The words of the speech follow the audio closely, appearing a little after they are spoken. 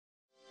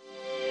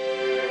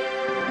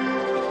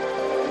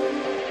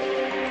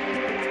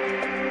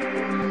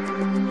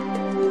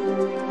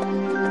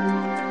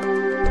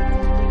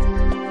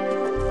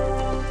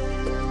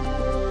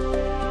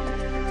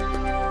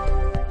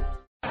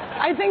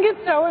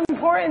so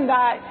important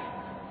that,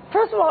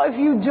 first of all, if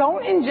you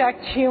don't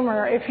inject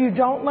humor, if you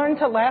don't learn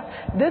to laugh,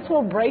 this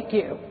will break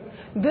you.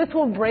 This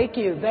will break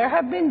you. There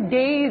have been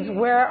days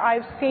where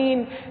I've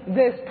seen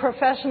this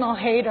professional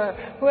hater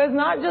who has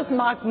not just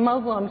mocked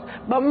Muslims,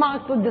 but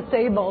mocked the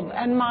disabled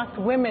and mocked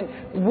women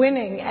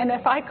winning. And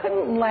if I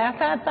couldn't laugh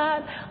at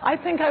that, I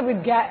think I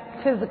would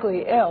get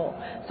physically ill.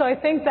 So I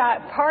think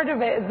that part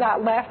of it is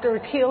that laughter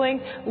is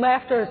healing,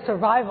 laughter is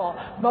survival.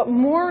 But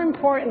more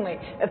importantly,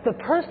 if the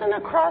person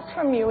across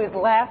from you is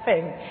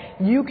laughing,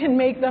 you can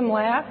make them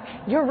laugh,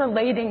 you're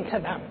relating to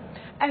them.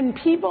 And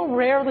people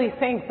rarely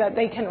think that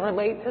they can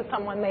relate to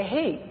someone they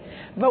hate.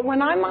 But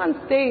when I'm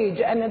on stage,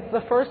 and it's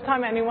the first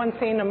time anyone's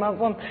seen a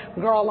Muslim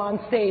girl on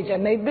stage,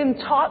 and they've been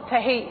taught to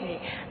hate me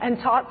and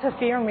taught to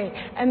fear me,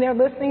 and they're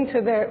listening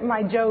to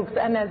my jokes,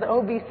 and as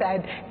Obi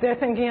said, they're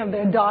thinking of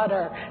their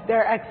daughter,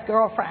 their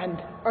ex-girlfriend,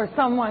 or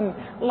someone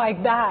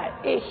like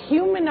that. It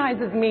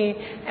humanizes me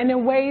in a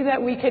way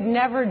that we could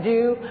never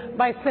do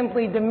by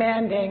simply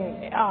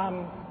demanding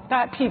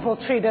that people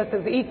treat us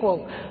as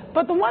equals.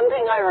 But the one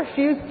thing I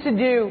refuse to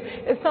do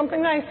is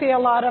something I see a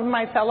lot of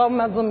my fellow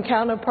Muslim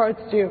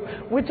counterparts do,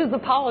 which is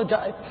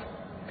apologize.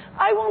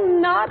 I will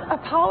not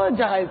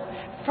apologize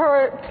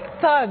for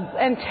thugs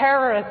and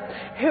terrorists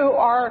who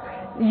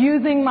are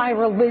using my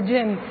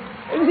religion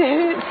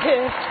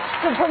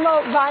to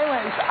promote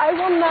violence. I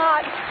will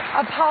not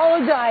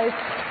apologize,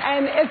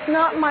 and it's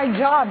not my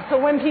job. So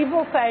when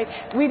people say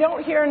we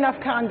don't hear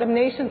enough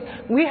condemnations,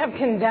 we have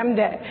condemned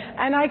it.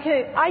 And I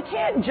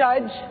can't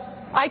judge.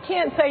 I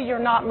can't say you're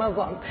not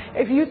Muslim.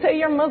 If you say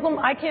you're Muslim,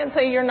 I can't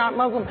say you're not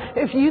Muslim.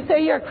 If you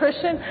say you're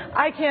Christian,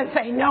 I can't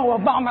say, no,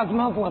 Obama's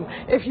Muslim.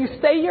 If you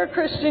say you're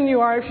Christian,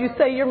 you are. If you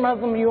say you're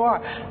Muslim, you are.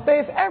 But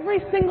if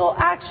every single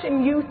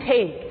action you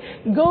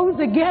take goes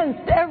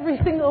against every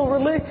single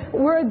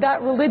word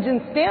that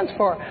religion stands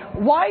for,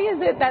 why is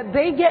it that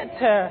they get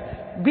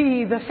to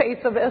be the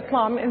face of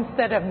Islam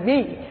instead of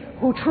me,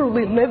 who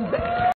truly lives it?